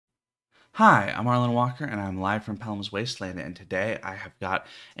Hi, I'm Arlen Walker, and I'm live from Pelham's Wasteland, and today I have got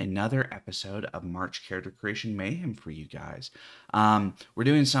another episode of March Character Creation Mayhem for you guys. We're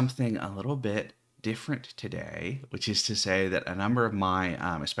doing something a little bit different today, which is to say that a number of my,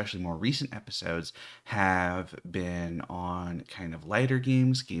 especially more recent episodes, have been on kind of lighter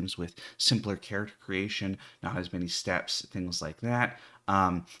games, games with simpler character creation, not as many steps, things like that.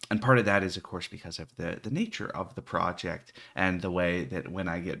 And part of that is, of course, because of the nature of the project and the way that when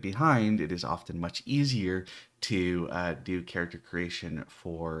I get behind, it is often much easier to do character creation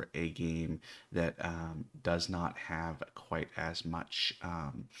for a game that does not have quite as much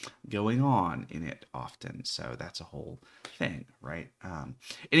going on in it often. So that's a whole thing, right?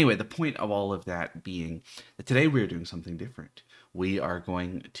 Anyway, the point of all of that being that today we're doing something different. We are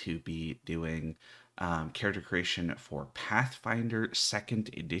going to be doing character creation for Pathfinder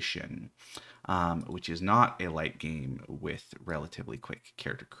 2nd Edition, which is not a light game with relatively quick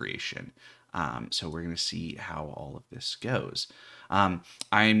character creation. So we're going to see how all of this goes. I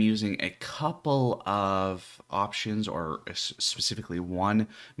am using a couple of options, or specifically one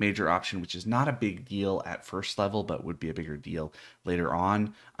major option, which is not a big deal at first level, but would be a bigger deal later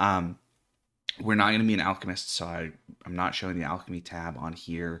on. We're not going to be an alchemist, so I'm not showing the alchemy tab on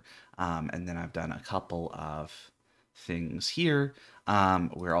here. And then I've done a couple of things here.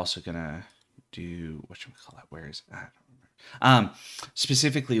 We're also going to do, what should we call it? Where is that?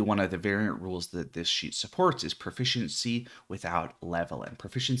 Specifically, one of the variant rules that this sheet supports is proficiency without level. And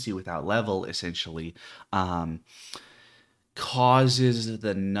proficiency without level essentially causes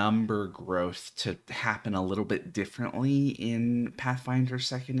the number growth to happen a little bit differently in Pathfinder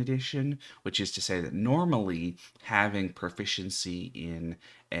 2nd Edition, which is to say that normally having proficiency in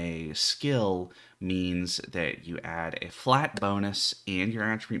a skill means that you add a flat bonus and your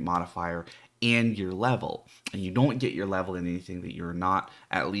attribute modifier and your level. And you don't get your level in anything that you're not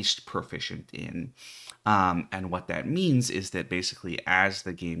at least proficient in. And what that means is that basically as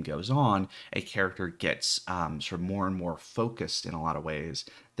the game goes on, a character gets sort of more and more focused in a lot of ways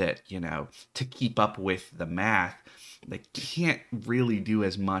that, to keep up with the math, they can't really do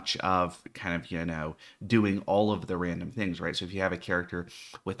as much of kind of, doing all of the random things, right? So if you have a character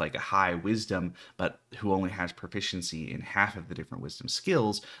with like a high wisdom, but who only has proficiency in half of the different wisdom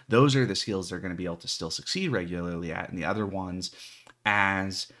skills, those are the skills they're going to be able to still succeed regularly at. And the other ones,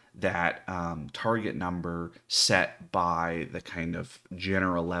 as that target number set by the kind of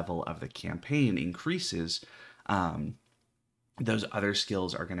general level of the campaign increases, those other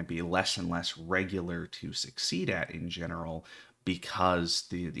skills are going to be less and less regular to succeed at in general, because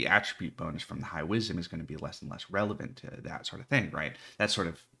the attribute bonus from the high wisdom is going to be less and less relevant to that sort of thing, right? That's sort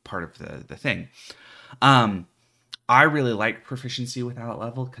of part of the thing. I really like proficiency without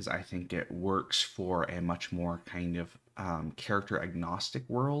level because I think it works for a much more kind of character agnostic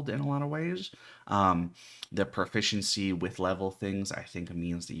world in a lot of ways. The proficiency with level things, I think,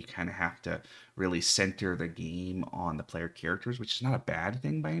 means that you kind of have to really center the game on the player characters, which is not a bad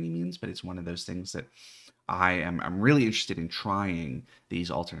thing by any means, but it's one of those things that I'm really interested in trying these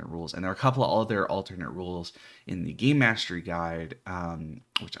alternate rules. And there are a couple of other alternate rules in the Game Mastery Guide,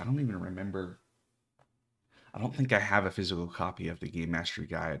 which I don't even remember. I don't think I have a physical copy of the Game Mastery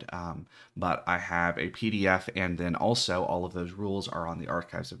Guide, but I have a PDF, and then also all of those rules are on the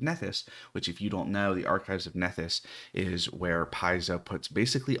Archives of Nethys, which, if you don't know, the Archives of Nethys is where Paizo puts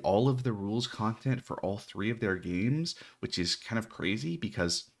basically all of the rules content for all three of their games, which is kind of crazy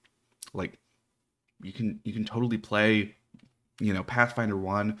because, like, you can totally play, Pathfinder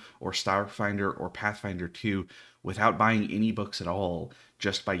 1 or Starfinder or Pathfinder 2 without buying any books at all,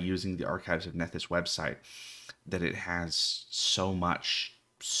 just by using the Archives of Nethys website, that it has so much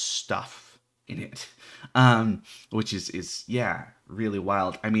stuff in it, which is yeah, really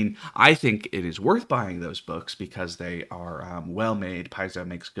wild. I mean, I think it is worth buying those books because they are well made. Paizo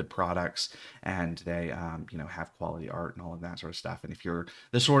makes good products, and they have quality art and all of that sort of stuff. And if you're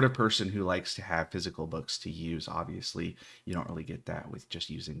the sort of person who likes to have physical books to use, obviously you don't really get that with just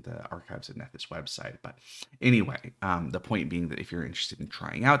using the Archives of Nethys website. But anyway, the point being that if you're interested in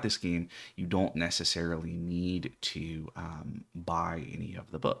trying out this game, you don't necessarily need to buy any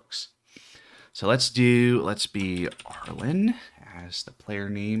of the books. So let's be Arlen as the player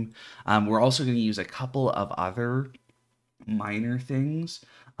name. We're also going to use a couple of other minor things.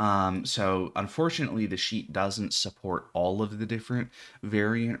 So unfortunately, the sheet doesn't support all of the different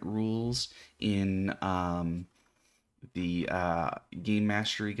variant rules in the Game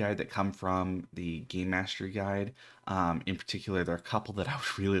Mastery Guide that come from the Game Mastery Guide. In particular, there are a couple that I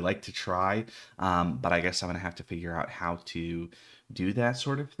would really like to try, but I guess I'm going to have to figure out how to do that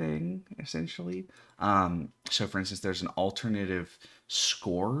sort of thing, essentially. So for instance, there's an alternative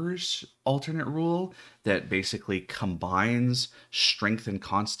scores alternate rule that basically combines strength and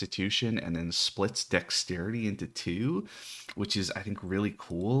constitution and then splits dexterity into two, which is I think really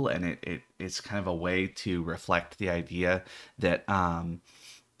cool, and it's kind of a way to reflect the idea that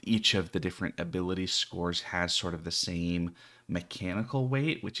each of the different ability scores has sort of the same mechanical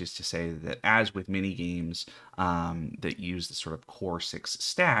weight, which is to say that as with mini games that use the sort of core six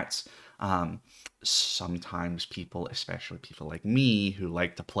stats, sometimes people, especially people like me who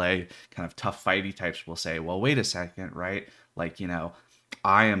like to play kind of tough fighty types, will say, well, wait a second, right? Like,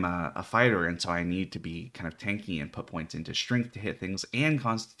 I am a fighter, and so I need to be kind of tanky and put points into strength to hit things and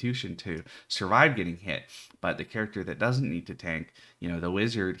constitution to survive getting hit. But the character that doesn't need to tank, the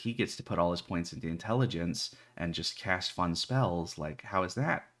wizard, he gets to put all his points into intelligence and just cast fun spells. Like, how is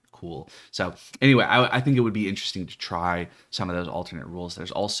that cool? So anyway, I think it would be interesting to try some of those alternate rules.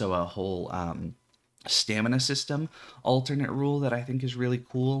 There's also a whole stamina system alternate rule that I think is really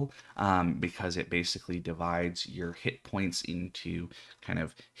cool, because it basically divides your hit points into kind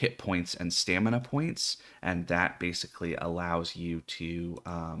of hit points and stamina points, and that basically allows you to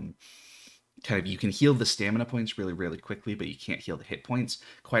you can heal the stamina points really, really quickly, but you can't heal the hit points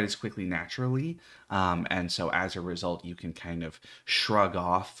quite as quickly naturally. And so as a result, you can kind of shrug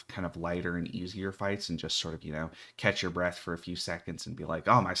off kind of lighter and easier fights and just sort of, catch your breath for a few seconds and be like,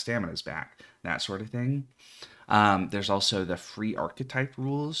 oh, my stamina's back, that sort of thing. There's also the free archetype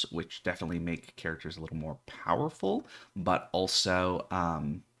rules, which definitely make characters a little more powerful, but also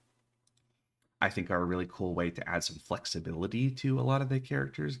I think are a really cool way to add some flexibility to a lot of the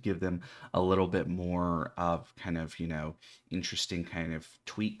characters, give them a little bit more of kind of, interesting kind of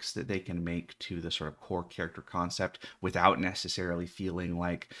tweaks that they can make to the sort of core character concept without necessarily feeling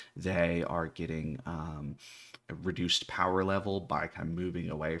like they are getting a reduced power level by kind of moving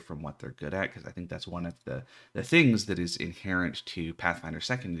away from what they're good at. Because I think that's one of the things that is inherent to Pathfinder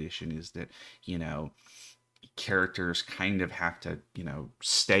Second Edition is that, characters kind of have to,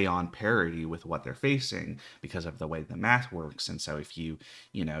 stay on parity with what they're facing because of the way the math works. And so if you,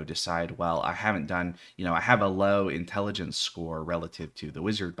 decide, well, I haven't done, I have a low intelligence score relative to the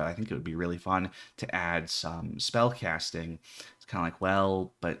wizard, but I think it would be really fun to add some spell casting. It's kind of like,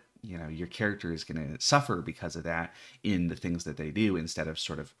 well, but your character is going to suffer because of that in the things that they do instead of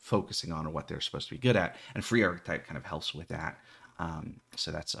sort of focusing on what they're supposed to be good at. And free archetype kind of helps with that.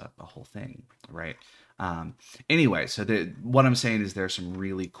 So that's a whole thing, right? Anyway, so what I'm saying is there's some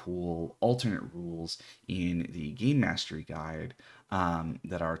really cool alternate rules in the Game Mastery Guide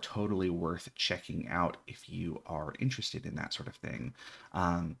that are totally worth checking out if you are interested in that sort of thing.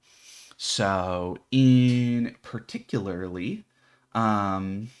 So in particularly, we are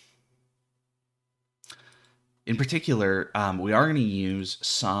going to use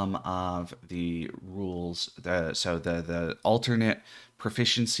some of the rules. The alternate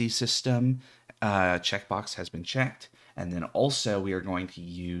proficiency system checkbox has been checked, and then also we are going to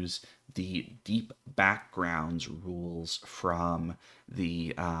use the deep backgrounds rules from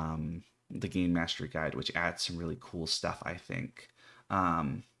the Game Mastery Guide, which adds some really cool stuff, I think.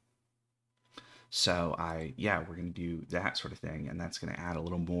 So we're going to do that sort of thing, and that's going to add a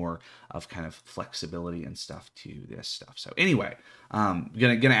little more of kind of flexibility and stuff to this stuff. So anyway,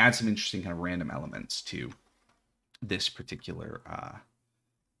 gonna add some interesting kind of random elements to this particular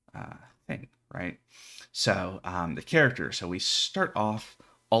thing, right? So the character. So we start off,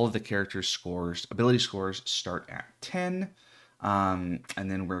 all of the characters' scores, ability scores start at 10, and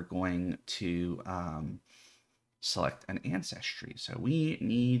then we're going to select an ancestry. So we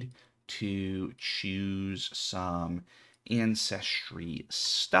need to choose some ancestry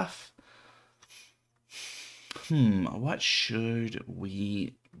stuff. What should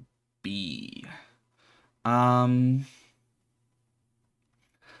we be? I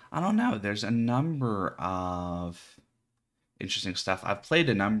don't know. There's a number of interesting stuff. I've played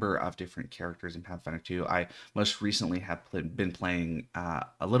a number of different characters in Pathfinder 2. I most recently have been playing a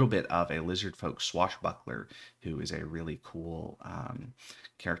little bit of a lizard folk swashbuckler, who is a really cool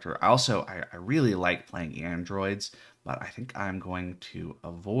character. I really like playing androids, but I think I'm going to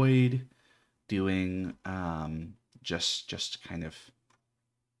avoid doing just kind of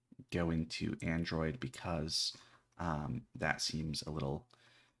going to android because that seems a little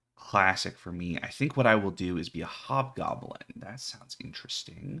classic for me. I think what I will do is be a hobgoblin. That sounds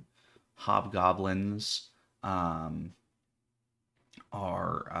interesting. Hobgoblins are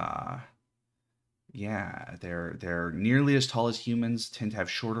they're nearly as tall as humans, tend to have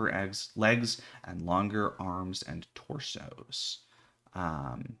shorter legs and longer arms and torsos.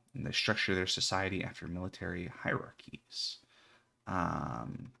 And they structure their society after military hierarchies.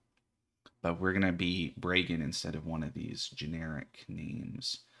 but we're going to be Bragan instead of one of these generic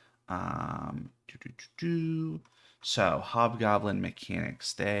names. So, Hobgoblin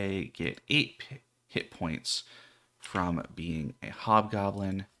mechanics. They get 8 hit points from being a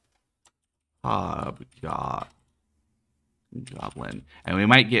Hobgoblin. Hobgoblin. And we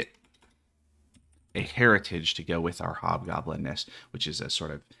might get a heritage to go with our Hobgoblinness, which is a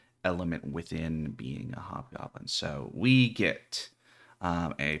sort of element within being a Hobgoblin. So we get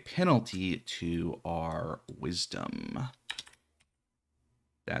a penalty to our Wisdom.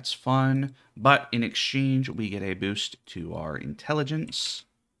 That's fun. But in exchange, we get a boost to our Intelligence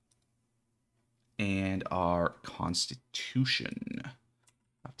and our Constitution.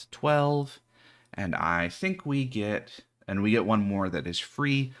 Up to 12. And I think we get one more that is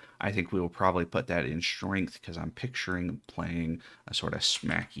free. I think we will probably put that in Strength because I'm picturing playing a sort of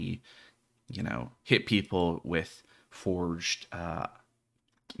smacky, hit people with forged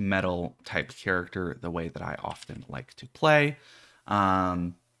metal type character the way that I often like to play.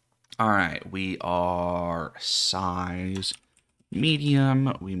 All right, we are size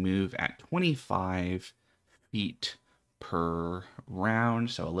medium. We move at 25 feet per round,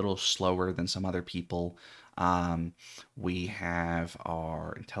 so a little slower than some other people. We have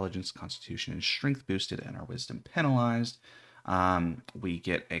our Intelligence, Constitution, and Strength boosted and our Wisdom penalized. We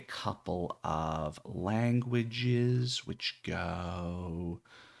get a couple of languages which go...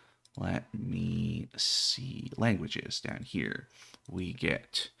 Let me see. Languages down here. We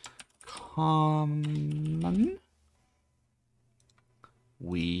get Common.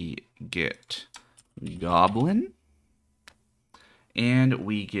 We get Goblin. And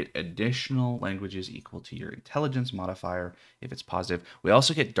we get additional languages equal to your Intelligence modifier if it's positive. We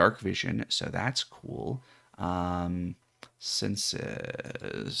also get Dark Vision, so that's cool.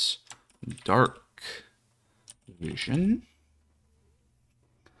 Senses. Dark Vision.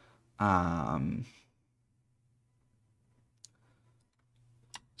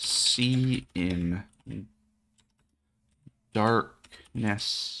 See in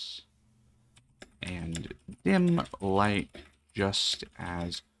darkness and dim light just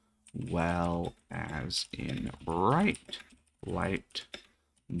as well as in bright light,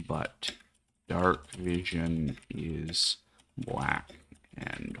 but dark vision is black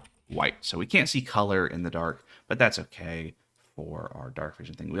and white. So we can't see color in the dark, but that's okay for our dark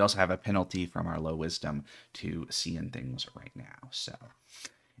vision thing. We also have a penalty from our low wisdom to seeing things right now. So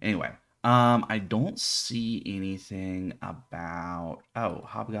anyway, I don't see anything about,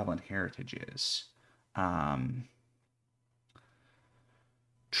 Hobgoblin heritages.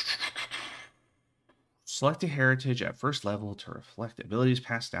 Select a heritage at first level to reflect abilities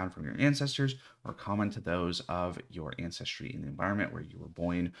passed down from your ancestors or common to those of your ancestry in the environment where you were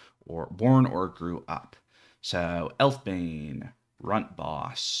born or grew up. So, Elfbane, Runt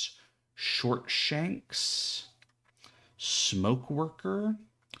Boss, Short Shanks, Smoke Worker,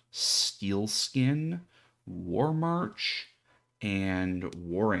 Steel Skin, War March, and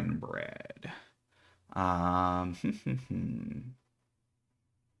Warren Bread.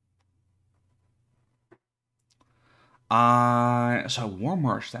 So War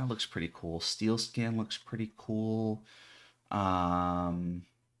March, that looks pretty cool. Steel Skin looks pretty cool.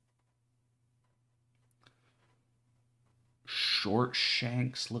 Short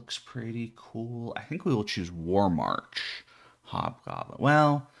Shanks looks pretty cool. I think we will choose War March Hobgoblin.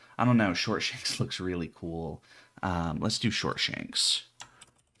 Well, I don't know. Short Shanks looks really cool. Let's do Short Shanks.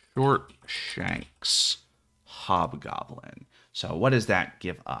 Short Shanks Hobgoblin. So what does that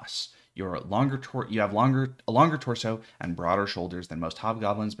give us? You have a longer torso and broader shoulders than most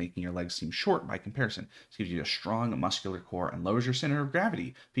hobgoblins, making your legs seem short by comparison. This gives you a strong muscular core and lowers your center of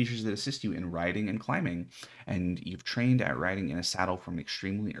gravity, features that assist you in riding and climbing. And you've trained at riding in a saddle from an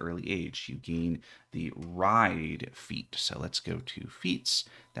extremely early age. You gain the ride feat. So let's go to feats.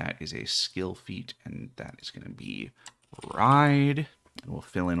 That is a skill feat, and that is going to be ride. And we'll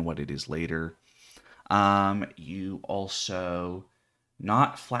fill in what it is later. You also...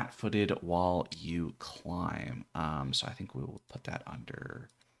 not flat-footed while you climb. So I think we will put that under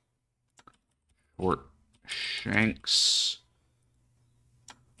Short Shanks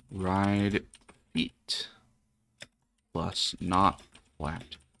ride feet plus not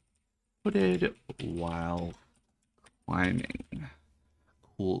flat-footed while climbing.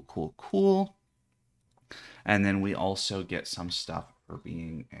 Cool, cool, cool. And then we also get some stuff for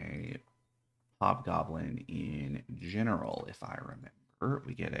being a hobgoblin in general, if I remember.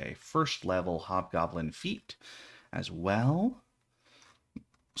 We get a first level hobgoblin feat as well.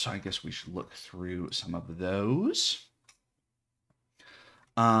 So I guess we should look through some of those.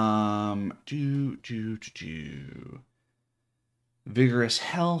 Vigorous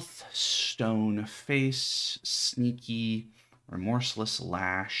health, stone face, sneaky, remorseless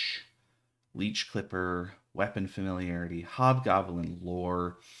lash, leech clipper, weapon familiarity, hobgoblin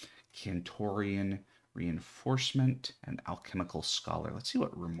lore, cantorian reinforcement, and alchemical scholar. Let's see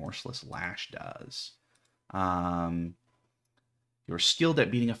what remorseless lash does. You're skilled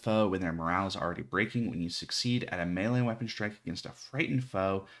at beating a foe when their morale is already breaking. When you succeed at a melee weapon strike against a frightened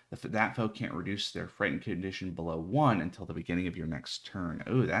foe, that foe can't reduce their frightened condition below 1 until the beginning of your next turn.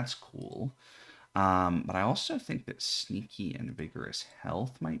 Oh, that's cool. But I also think that sneaky and vigorous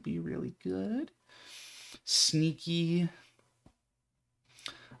health might be really good. Sneaky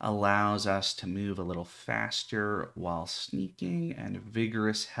allows us to move a little faster while sneaking, and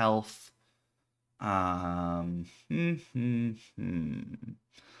vigorous health. Let's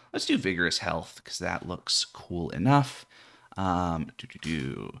do vigorous health because that looks cool enough.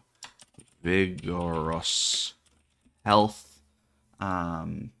 Vigorous health.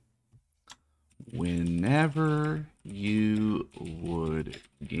 Whenever you would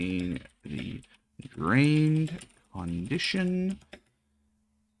gain the drained condition,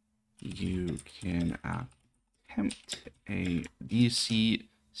 you can attempt a DC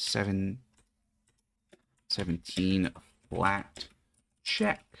 17 flat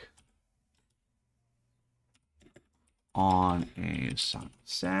check. On a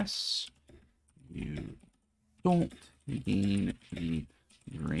success, you don't gain the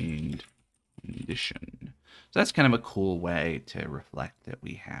drained condition. So that's kind of a cool way to reflect that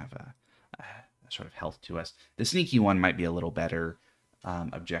we have a sort of health to us. The sneaky one might be a little better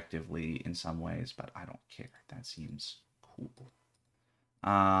objectively in some ways, but I don't care. That seems cool.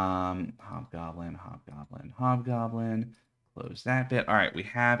 Hobgoblin. Close that bit. All right, we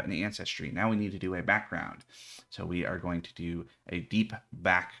have an ancestry. Now we need to do a background. So we are going to do a deep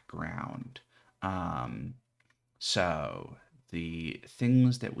background. So the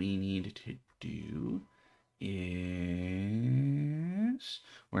things that we need to do is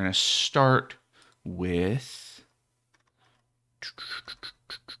we're going to start with,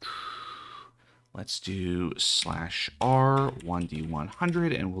 let's do /r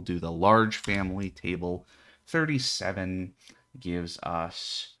 1d100, and we'll do the large family table. 37 gives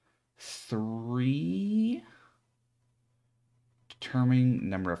us 3. Determining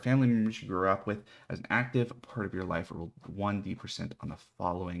number of family members you grew up with as an active part of your life, roll 1d% on the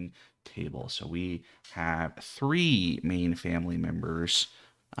following table. So we have 3 main family members,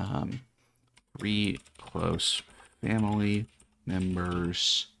 3 close family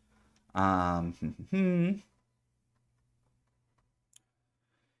members.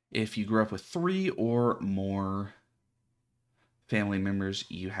 If you grew up with 3 or more family members,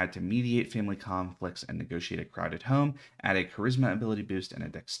 you had to mediate family conflicts and negotiate a crowded home, add a charisma ability boost and a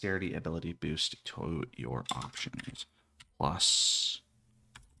dexterity ability boost to your options. Plus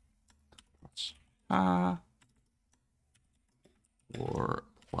or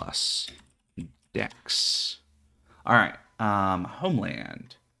plus dex. All right,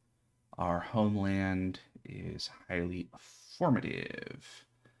 homeland. Our homeland is highly formative.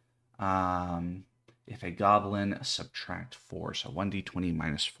 If a goblin, subtract 4. So 1d20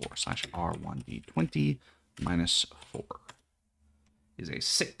 minus 4 /r 1d20 minus 4 is a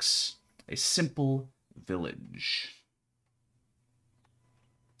 6. A simple village.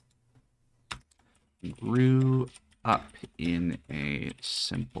 Grew up in a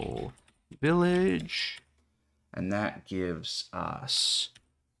simple village, and that gives us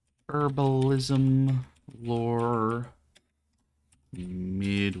herbalism lore,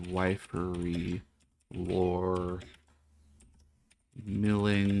 midwifery lore,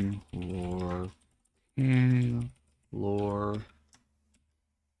 milling lore, canning lore,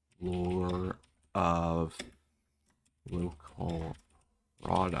 lore of local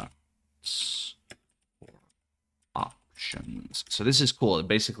products or options. So this is cool.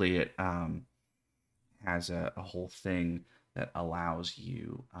 Basically, it has a whole thing that allows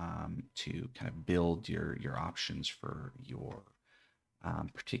you to kind of build your options for your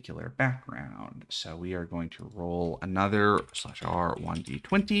particular background. So we are going to roll another /r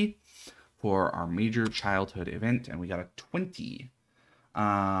 1d20 for our major childhood event, and we got a 20.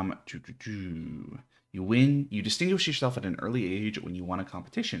 You win. You distinguish yourself at an early age when you won a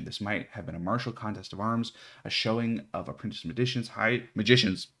competition. This might have been a martial contest of arms, a showing of apprentice magicians,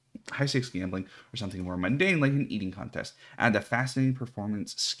 high-stakes gambling, or something more mundane like an eating contest. Add a fascinating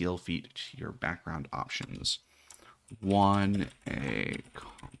performance skill feat to your background options. Won a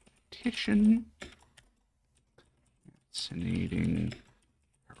competition. Fascinating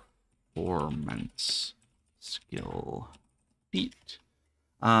performance skill feat.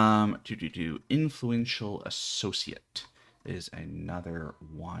 Influential associate. is another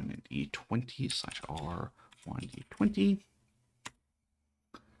 1d20 / R 1d20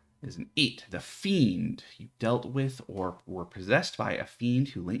 is an 8. The Fiend. You dealt with or were possessed by a fiend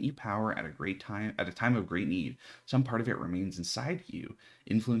who lent you power at a time of great need. Some part of it remains inside you,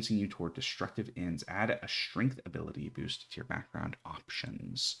 influencing you toward destructive ends. Add a strength ability boost to your background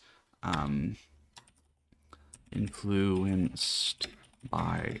options. Influenced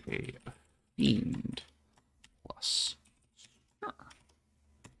by a fiend plus. Sure.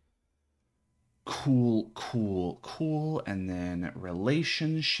 Cool. And then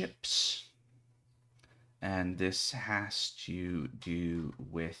relationships. And this has to do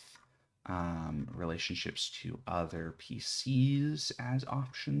with relationships to other PCs as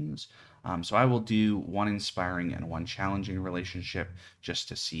options. So I will do one inspiring and one challenging relationship just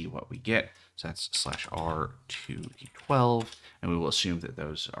to see what we get. So that's /R 2d12, and we will assume that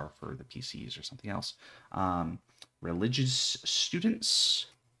those are for the PCs or something else. Religious students,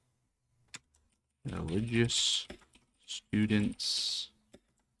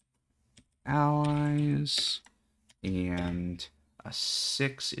 allies, and a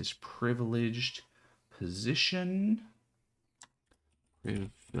 6 is privileged position.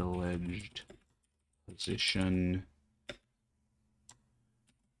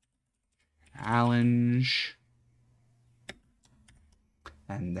 Challenge.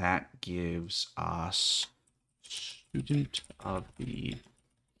 And that gives us student of the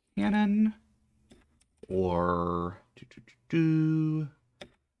canon or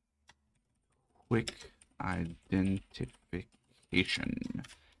quick identification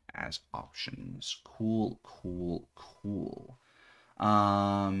as options. Cool.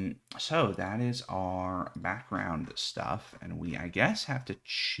 So that is our background stuff, and we, I guess, have to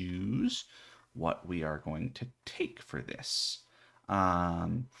choose what we are going to take for this.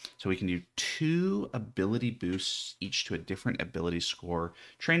 So we can do 2 ability boosts, each to a different ability score,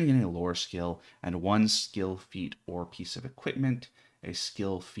 training in a lore skill, and 1 skill feat or piece of equipment. A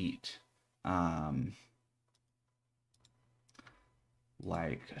skill feat,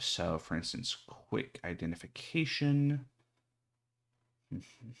 like, so for instance, quick identification.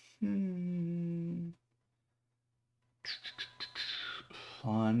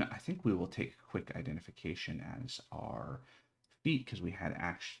 Fun. I think we will take quick identification as our feat because we had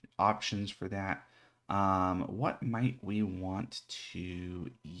options for that. What might we want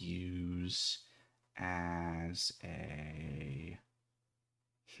to use as a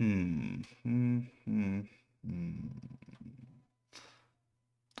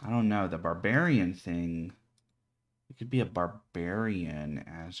I don't know, the barbarian thing. It could be a barbarian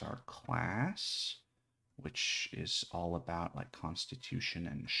as our class, which is all about like constitution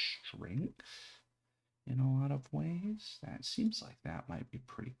and strength in a lot of ways. That seems like that might be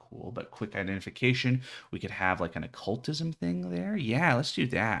pretty cool. But quick identification, we could have like an occultism thing there. Yeah, let's do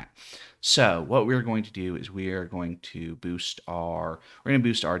that. So what we're going to do is we're going to boost our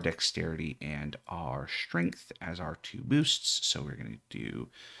dexterity and our strength as our 2 boosts. So we're going to do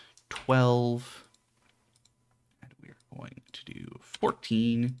 12, and we're going to do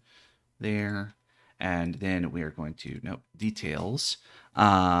 14 there. And then we are going to, details.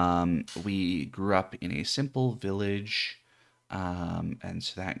 We grew up in a simple village, and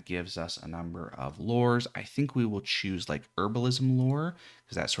so that gives us a number of lores. I think we will choose like herbalism lore,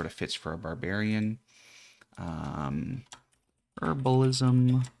 because that sort of fits for a barbarian.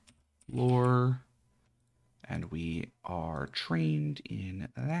 Herbalism lore, and we are trained in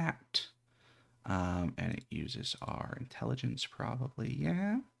that. And it uses our intelligence probably,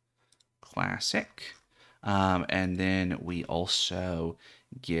 yeah. Classic. And then we also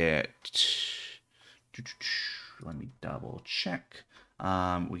get, let me double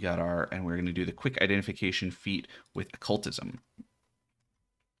we're going to do the quick identification feat with occultism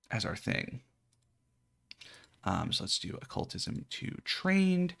as our thing. So let's do occultism 2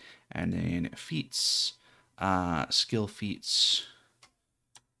 trained, and then feats, skill feats,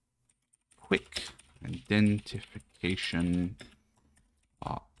 quick identification,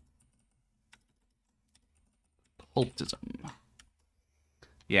 occultism.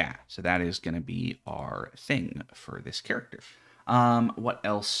 Yeah, so that is going to be our thing for this character. What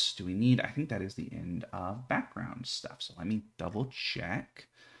else do we need? I think that is the end of background stuff. So let me double check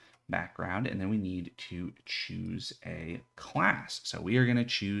background, and then we need to choose a class. So we are going to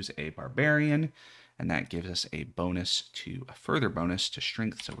choose a barbarian, and that gives us a further bonus to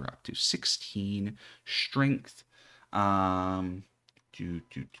strength. So we're up to 16 strength.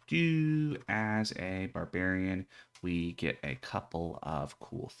 As a barbarian, we get a couple of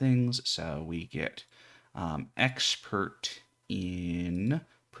cool things. So we get expert in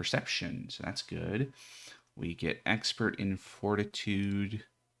perception, so that's good. We get expert in fortitude,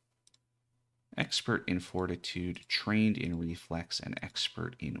 trained in reflex, and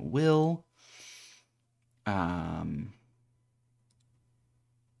expert in will.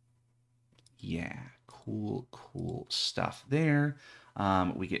 Yeah, cool stuff there.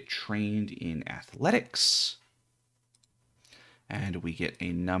 We get trained in athletics. And we get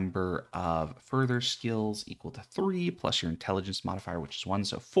a number of further skills equal to 3, plus your intelligence modifier, which is 1.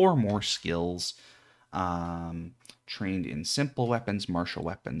 So 4 more skills. Trained in simple weapons, martial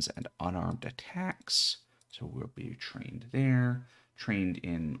weapons, and unarmed attacks. So we'll be trained there. Trained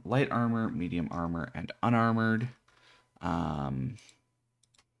in light armor, medium armor, and unarmored.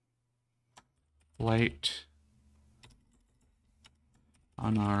 Light,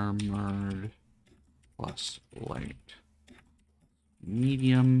 unarmored, plus light.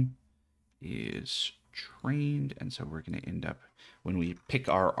 Medium is trained, and so we're going to end up, when we pick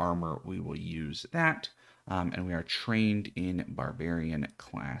our armor, we will use that. And we are trained in barbarian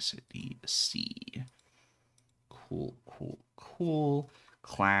class DC. Cool.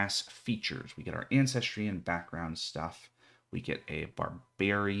 Class features. We get our ancestry and background stuff. We get a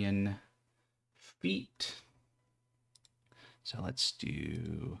barbarian feat. So let's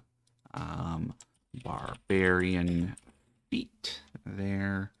do barbarian feat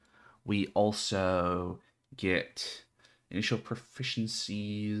there. We also get initial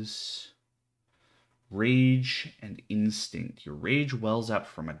proficiencies, rage and instinct. Your rage wells up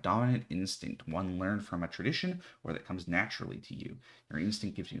from a dominant instinct, one learned from a tradition or that comes naturally to you. Your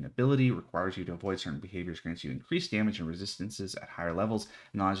instinct gives you an ability, requires you to avoid certain behaviors, grants you increased damage and resistances at higher levels,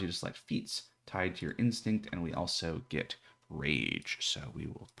 and allows you to select feats tied to your instinct. And we also get rage. So we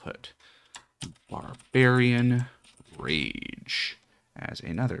will put barbarian rage as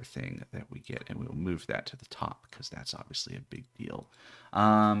another thing that we get, and we'll move that to the top because that's obviously a big deal.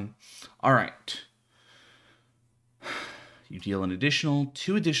 All right. You deal an additional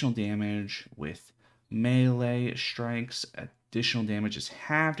 2 additional damage with melee strikes. Additional damage is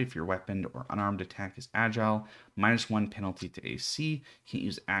halved if your weapon or unarmed attack is agile. -1 penalty to AC. Can't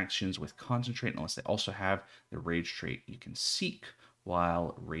use actions with concentrate unless they also have the rage trait you can seek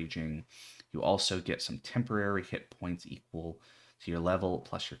while raging. You also get some temporary hit points equal to your level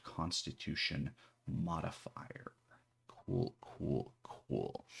plus your constitution modifier. Cool.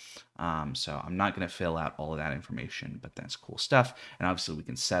 So I'm not going to fill out all of that information, but that's cool stuff. And obviously we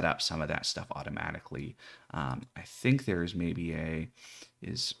can set up some of that stuff automatically. I think there's maybe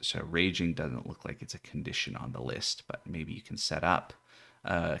so raging doesn't look like it's a condition on the list, but maybe you can set up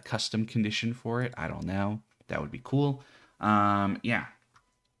a custom condition for it. I don't know. That would be cool. Yeah.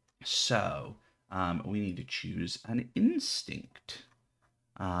 So we need to choose an instinct.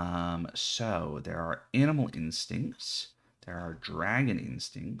 So there are animal instincts. There are dragon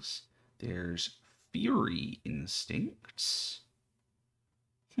instincts. There's fury instincts.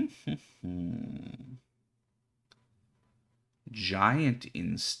 Giant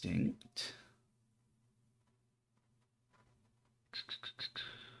instinct.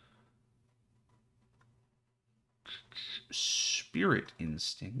 Spirit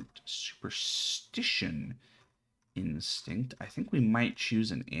instinct. Superstition instinct. I think we might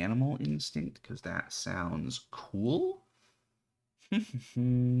choose an animal instinct because that sounds cool.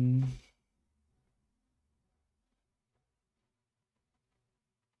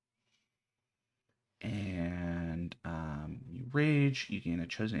 And you rage, you gain a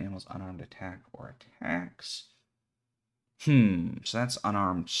chosen animal's unarmed attack or attacks. So that's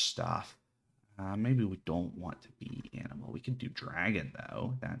unarmed stuff. Maybe we don't want to be animal. We could do dragon,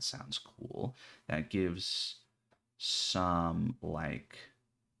 though. That sounds cool. That gives some, like...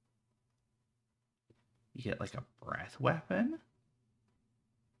 You get, like, a breath weapon?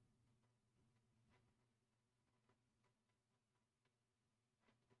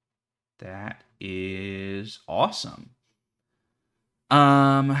 That is awesome.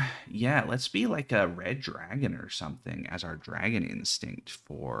 Yeah, let's be like a red dragon or something as our dragon instinct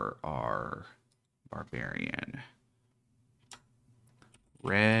for our barbarian.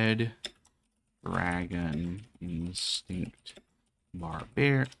 Red dragon instinct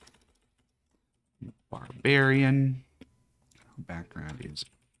barbarian. Background is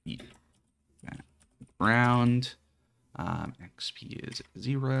background. XP is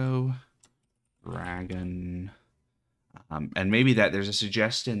 0. Dragon. And maybe that there's a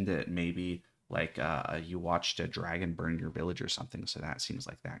suggestion that maybe like you watched a dragon burn your village or something. So that seems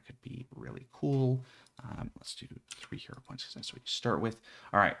like that could be really cool. Let's do 3 hero points because that's what you start with.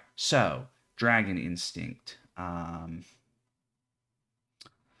 All right. So dragon instinct. I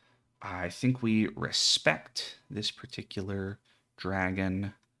think we respect this particular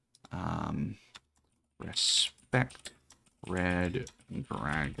dragon. Respect red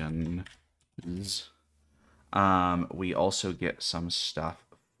dragons. We also get some stuff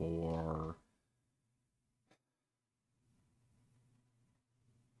for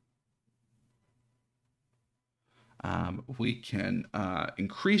we can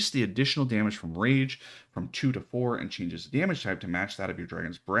increase the additional damage from rage from 2 to 4 and changes the damage type to match that of your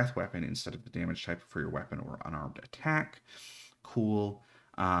dragon's breath weapon instead of the damage type for your weapon or unarmed attack. Cool.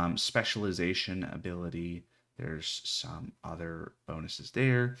 Specialization ability. There's some other bonuses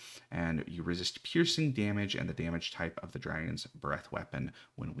there. And you resist piercing damage and the damage type of the dragon's breath weapon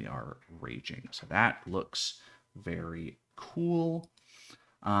when we are raging. So that looks very cool.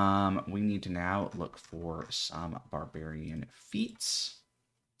 We need to now look for some barbarian feats.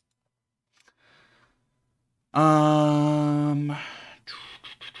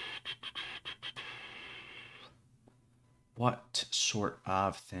 What sort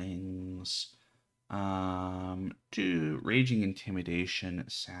of things? Raging Intimidation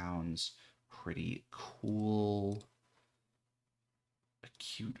sounds pretty cool.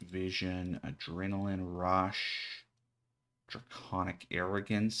 Acute Vision, Adrenaline Rush. Draconic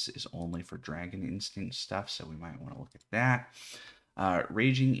Arrogance is only for Dragon Instinct stuff, so we might want to look at that.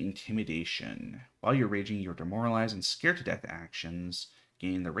 Raging Intimidation. While you're raging, you're demoralized and scared to death actions.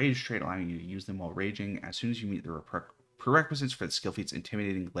 Gain the rage trait, allowing you to use them while raging. As soon as you meet the prerequisites for the skill feats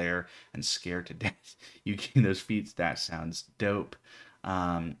Intimidating Glare and Scared to Death, you gain those feats. That sounds dope.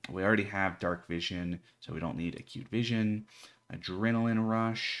 We already have Dark Vision, so we don't need Acute Vision. Adrenaline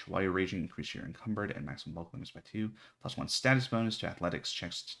Rush. While you're raging, increase your encumbered and maximum bulk limits by 2. +1 status bonus to athletics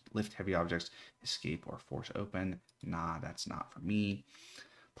checks to lift heavy objects, escape, or force open. Nah, that's not for me.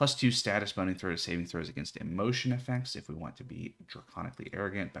 +2 status bonus throw to saving throws against emotion effects if we want to be draconically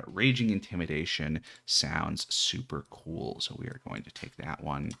arrogant. But Raging Intimidation sounds super cool, so we are going to take that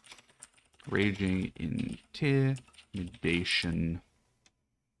one. Raging Intimidation.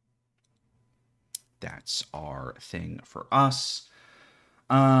 That's our thing for us.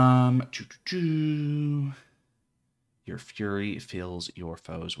 Your fury fills your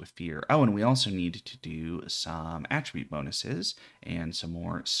foes with fear. Oh, and we also need to do some attribute bonuses and some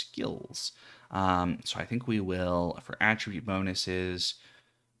more skills. So I think we will, for attribute bonuses,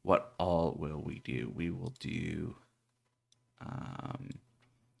 what all will we do? We will do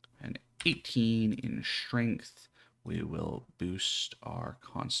an 18 in strength. We will boost our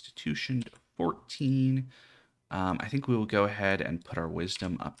constitution to 14. I think we will go ahead and put our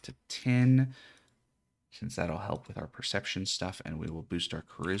wisdom up to 10, since that'll help with our perception stuff, and we will boost our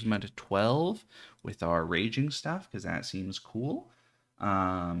charisma to 12 with our raging stuff, because that seems cool.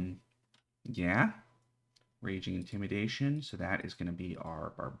 Yeah. Raging Intimidation, so that is going to be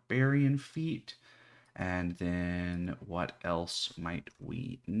our barbarian feat. And then what else might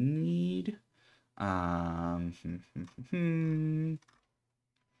we need?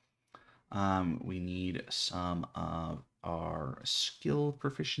 We need some of our skill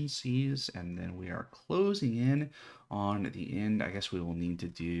proficiencies, and then we are closing in on the end. I guess we will need to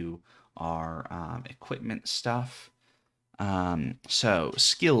do our equipment stuff. So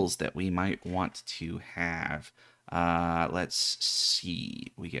skills that we might want to have. Let's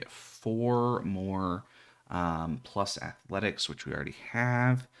see. We get 4 more plus athletics, which we already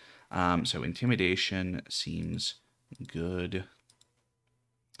have. So intimidation seems good.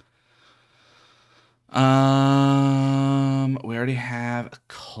 We already have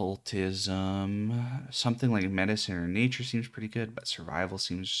occultism. Something like medicine or nature seems pretty good, but survival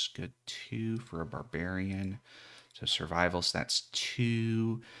seems good too for a barbarian. So survival, so that's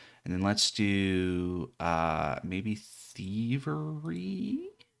 2. And then let's do maybe thievery.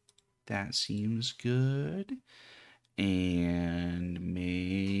 That seems good. And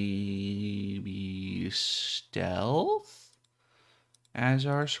maybe stealth as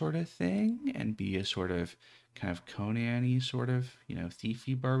our sort of thing, and be a sort of kind of Conan-y sort of,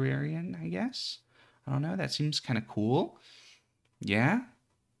 thiefy barbarian, I guess. I don't know. That seems kind of cool. Yeah,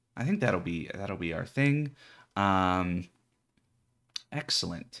 I think that'll be our thing.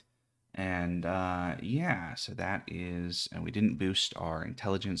 Excellent. And yeah, so that is, and we didn't boost our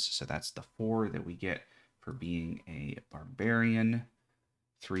intelligence, so that's the 4 that we get for being a barbarian.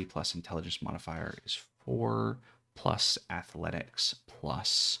 3 plus intelligence modifier is 4 plus athletics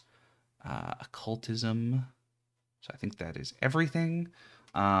plus occultism. So I think that is everything.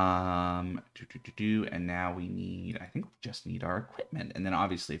 And now we need, I think we just need our equipment. And then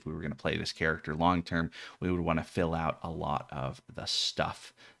obviously if we were going to play this character long term, we would want to fill out a lot of the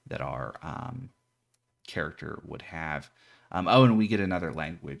stuff that our character would have. Oh, and we get another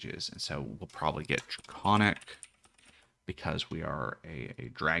languages, and so we'll probably get Draconic, because we are a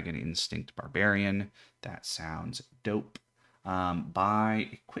dragon instinct barbarian. That sounds dope. By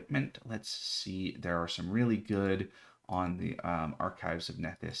equipment, let's see. There are some really good on the Archives of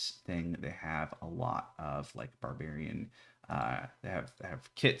Nethys thing. They have a lot of like barbarian. They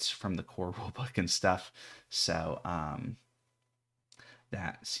have kits from the core rulebook and stuff. So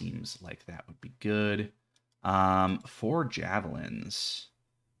that seems like that would be good. For javelins,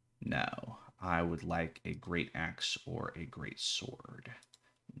 no. I would like a great axe or a great sword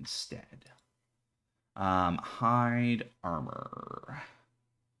instead. Hide armor.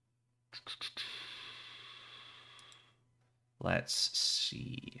 Let's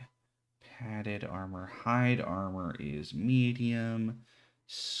see. Padded armor. Hide armor is medium.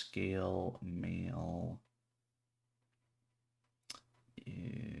 Scale mail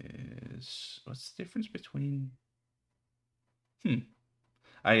is... What's the difference between...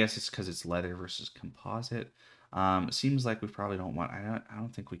 I guess it's because it's leather versus composite. It seems like we probably don't want... I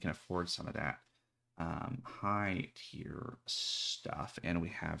don't think we can afford some of that high tier stuff. And we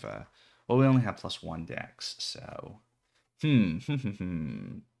have a... Well, we only have +1 dex, so...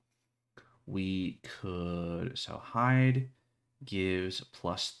 We could... So hide gives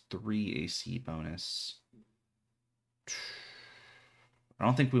 +3 AC bonus. I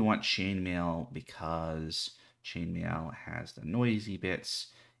don't think we want chainmail because chainmail has the noisy bits.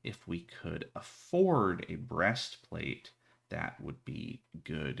 If we could afford a breastplate, that would be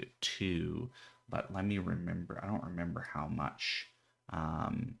good too. But let me remember. I don't remember how much.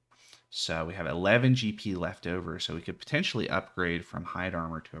 So we have 11 GP left over. So we could potentially upgrade from hide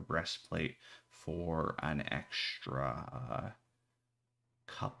armor to a breastplate for an extra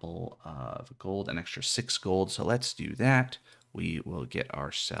couple of gold, an extra 6 gold. So let's do that. We will get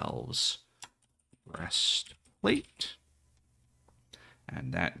ourselves breastplate.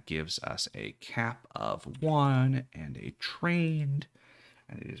 And that gives us a cap of 1 and a trained.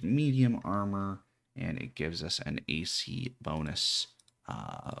 And it is medium armor. And it gives us an AC bonus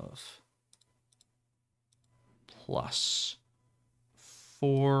of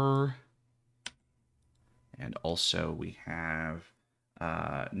 +4. And also we have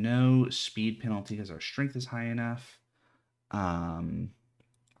no speed penalty because our strength is high enough. And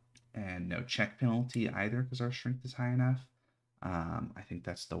no check penalty either because our strength is high enough. I think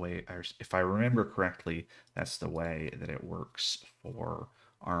that's the way, if I remember correctly, that's the way that it works for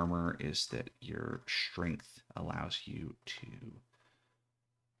armor, is that your strength allows you to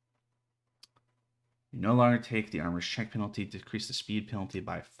no longer take the armor's check penalty, decrease the speed penalty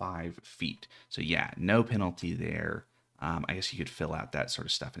by 5 feet. So yeah, no penalty there. I guess you could fill out that sort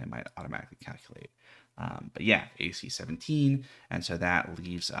of stuff and it might automatically calculate. But yeah, AC 17. And so that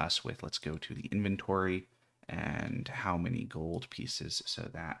leaves us with, let's go to the inventory and how many gold pieces. So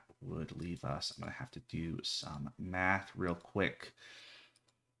that would leave us, I'm going to have to do some math real quick.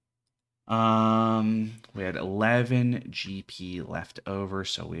 We had 11 GP left over,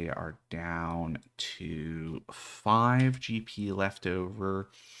 so we are down to 5 GP left over.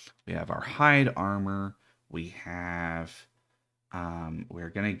 We have our hide armor. We have,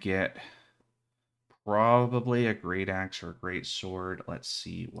 we're gonna get probably a great axe or a great sword. Let's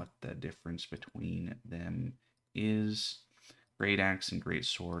see what the difference between them is. Great axe and great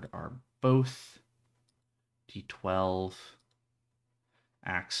sword are both D12.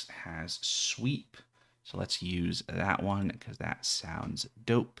 Axe has sweep, so let's use that one because that sounds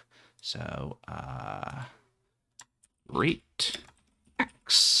dope. So great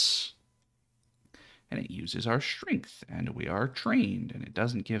axe, and it uses our strength, and we are trained, and it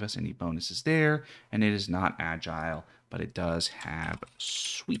doesn't give us any bonuses there, and it is not agile, but it does have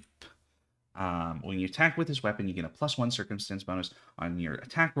sweep. When you attack with this weapon, you get a +1 circumstance bonus on your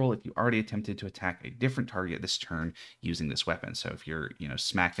attack roll if you already attempted to attack a different target this turn using this weapon. So if you're,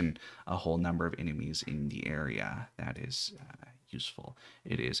 smacking a whole number of enemies in the area, that is useful.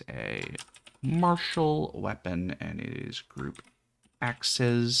 It is a martial weapon, and it is group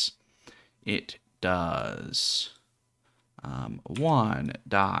axes. It does 1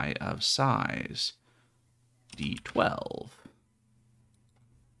 die of size D12.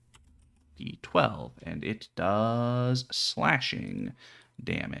 D12, and it does slashing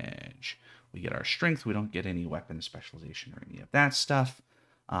damage. We get our strength. We don't get any weapon specialization or any of that stuff.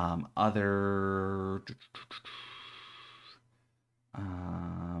 I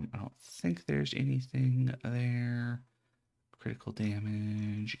don't think there's anything there. Critical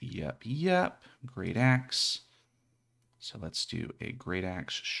damage. Yep. Great axe. So let's do a great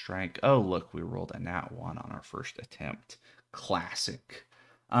axe strike. Oh, look, we rolled a nat 1 on our first attempt. Classic.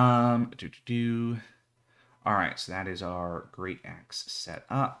 All right, so that is our great axe set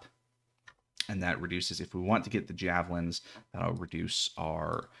up. And that reduces, if we want to get the javelins, that'll reduce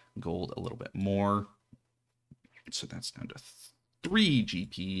our gold a little bit more. So that's down to 3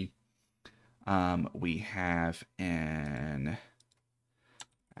 GP. We have an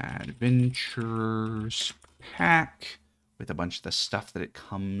adventurers pack with a bunch of the stuff that it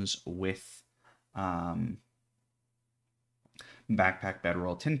comes with. Backpack,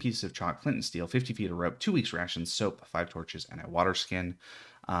 bedroll, 10 pieces of chalk, flint and steel, 50 feet of rope, 2 weeks rations, soap, 5 torches, and a water skin.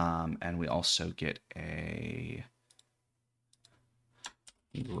 And we also get a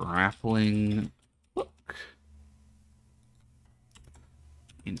grappling book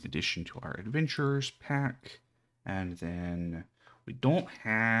in addition to our adventurers pack. And then we don't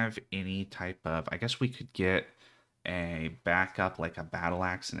have any type of, I guess we could get a backup like a battle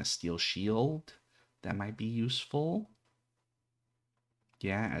axe and a steel shield. That might be useful.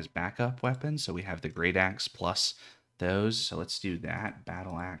 Yeah, as backup weapons. So we have the great axe plus those. So let's do that.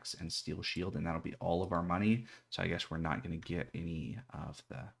 Battle axe and steel shield, and that'll be all of our money. So I guess we're not going to get any of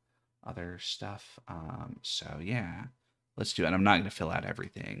the other stuff. So yeah, let's do it. And I'm not going to fill out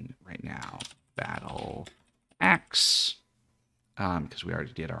everything right now. Battle axe. Because we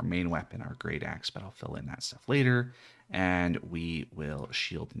already did our main weapon, our great axe, but I'll fill in that stuff later. And we will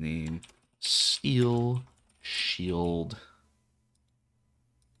shield name steel shield.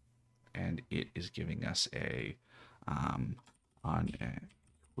 And it is giving us a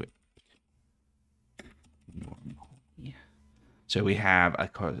unequipped normal. So we have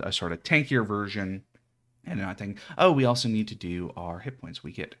a sort of tankier version. And I think, oh, we also need to do our hit points.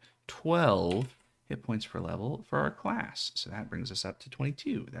 We get 12 hit points per level for our class. So that brings us up to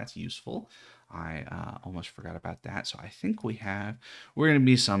 22. That's useful. I almost forgot about that. So I think we're going to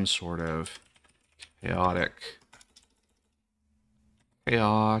be some sort of chaotic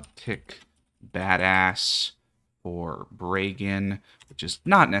badass for Bragan, which is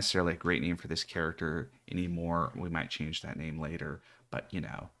not necessarily a great name for this character anymore. We might change that name later, but you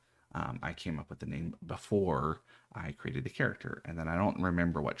know, I came up with the name before I created the character, and then I don't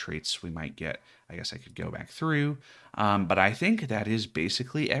remember what traits we might get. I guess I could go back through, but I think that is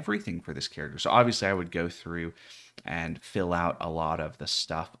basically everything for this character. So obviously I would go through and fill out a lot of the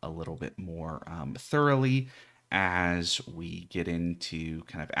stuff a little bit more thoroughly as we get into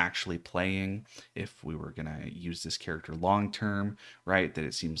kind of actually playing, if we were going to use this character long term, right? That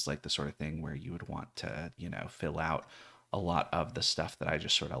it seems like the sort of thing where you would want to, you know, fill out a lot of the stuff that I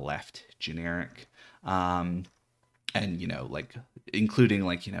just sort of left generic. And, you know, like including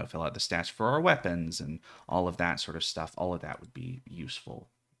like, you know, fill out the stats for our weapons and all of that sort of stuff. All of that would be useful,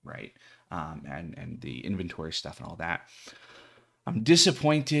 right? And the inventory stuff and all that. I'm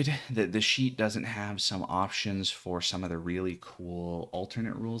disappointed that the sheet doesn't have some options for some of the really cool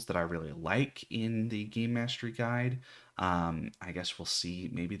alternate rules that I really like in the Game Mastery Guide. I guess we'll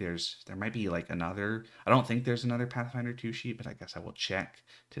see. Maybe there might be like another. I don't think there's another Pathfinder 2 sheet, but I guess I will check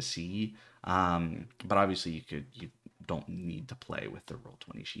to see. But obviously you don't need to play with the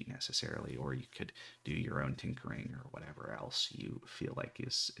Roll20 sheet necessarily, or you could do your own tinkering or whatever else you feel like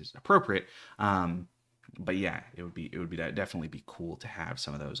is appropriate. But yeah, it would definitely be cool to have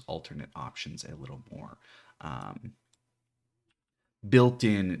some of those alternate options a little more built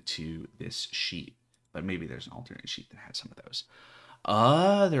into this sheet. But maybe there's an alternate sheet that has some of those.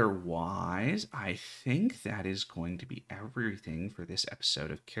 Otherwise, I think that is going to be everything for this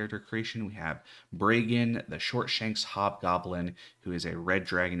episode of character creation. We have Bragan, the Shortshanks hobgoblin, who is a red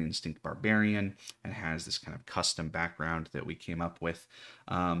dragon instinct barbarian and has this kind of custom background that we came up with.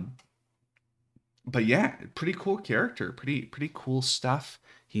 But yeah, pretty cool character, pretty cool stuff.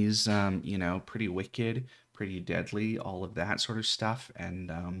 He's you know, pretty wicked, pretty deadly, all of that sort of stuff,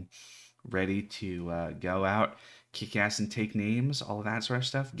 and ready to go out, kick ass and take names, all of that sort of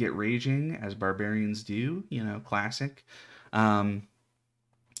stuff. Get raging as barbarians do, you know, classic.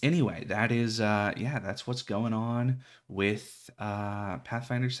 Anyway, that is yeah, that's what's going on with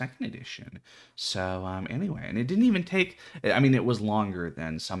Pathfinder 2nd edition. So anyway, and it didn't even take, I mean, it was longer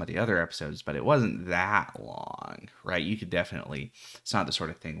than some of the other episodes, but it wasn't that long, right? You could definitely, it's not the sort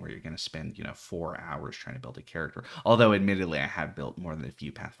of thing where you're going to spend, you know, 4 hours trying to build a character. Although admittedly, I have built more than a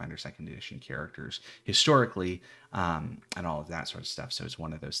few Pathfinder 2nd edition characters historically, and all of that sort of stuff. So it's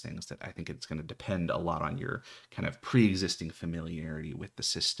one of those things that I think it's going to depend a lot on your kind of pre-existing familiarity with the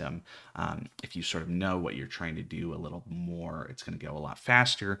system. If you sort of know what you're trying to do a little more, it's going to go a lot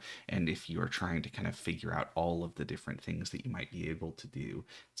faster. And if you are trying to kind of figure out all of the different things that you might be able to do,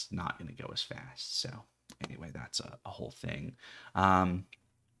 it's not going to go as fast. So anyway, that's a whole thing.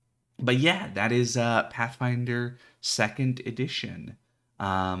 But yeah, that is Pathfinder 2nd edition.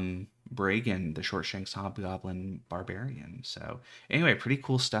 Bragan, the Shortshanks hobgoblin barbarian. So anyway, pretty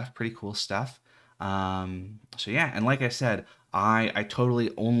cool stuff. So yeah, and like I said, I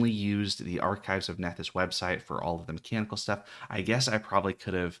totally only used the Archives of Nethys website for all of the mechanical stuff. I guess I probably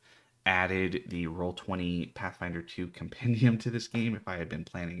could have added the Roll20 Pathfinder 2 compendium to this game if I had been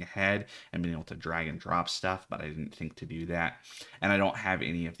planning ahead and been able to drag and drop stuff, but I didn't think to do that. And I don't have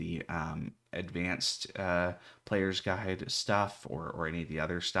any of the advanced player's guide stuff or any of the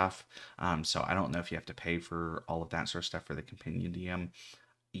other stuff. So I don't know if you have to pay for all of that sort of stuff for the compendium.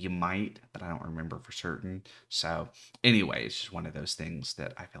 You might, but I don't remember for certain. So anyway, it's just one of those things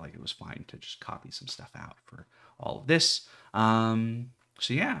that I feel like it was fine to just copy some stuff out for all of this.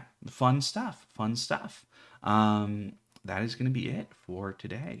 So yeah, fun stuff, fun stuff. That is going to be it for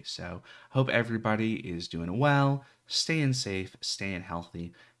today. So hope everybody is doing well, staying safe, staying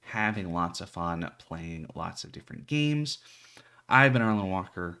healthy, having lots of fun, playing lots of different games. I've been Arlen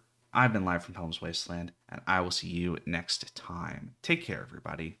Walker. I've been live from Helm's Wasteland, and I will see you next time. Take care,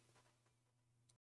 everybody.